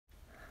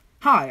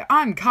Hi,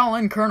 I'm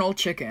Colin Colonel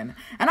Chicken,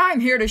 and I'm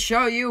here to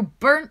show you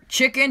Burnt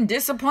Chicken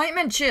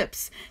Disappointment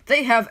Chips.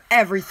 They have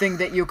everything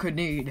that you could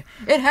need.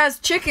 It has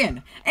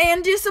chicken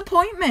and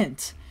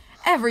disappointment.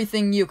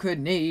 Everything you could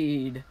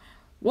need.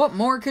 What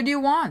more could you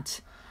want?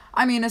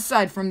 I mean,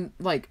 aside from,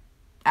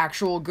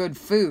 actual good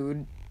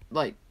food,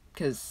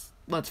 because,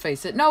 let's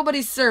face it,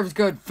 nobody serves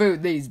good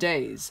food these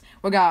days.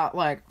 We got,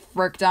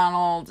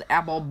 McDonald's,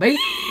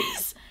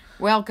 Applebee's.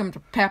 Welcome to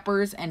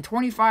Peppers and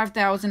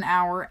 25,000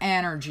 hour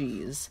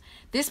energies.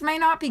 This may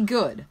not be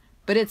good,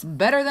 but it's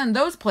better than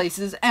those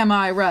places, am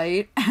I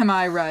right? Am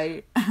I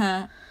right?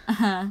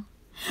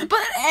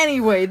 But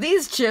anyway,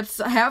 these chips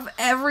have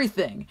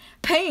everything.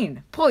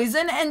 Pain,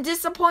 poison, and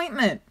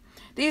disappointment.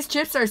 These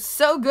chips are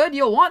so good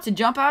you'll want to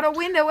jump out a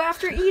window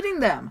after eating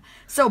them.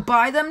 So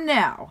buy them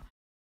now.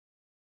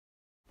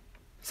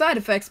 Side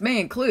effects may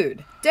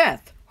include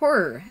death,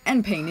 horror,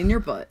 and pain in your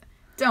butt.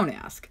 Don't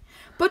ask.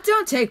 But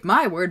don't take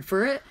my word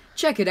for it.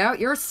 Check it out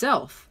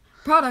yourself.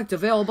 Product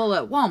available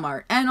at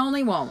Walmart and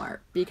only Walmart,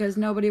 because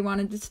nobody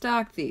wanted to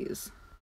stock these.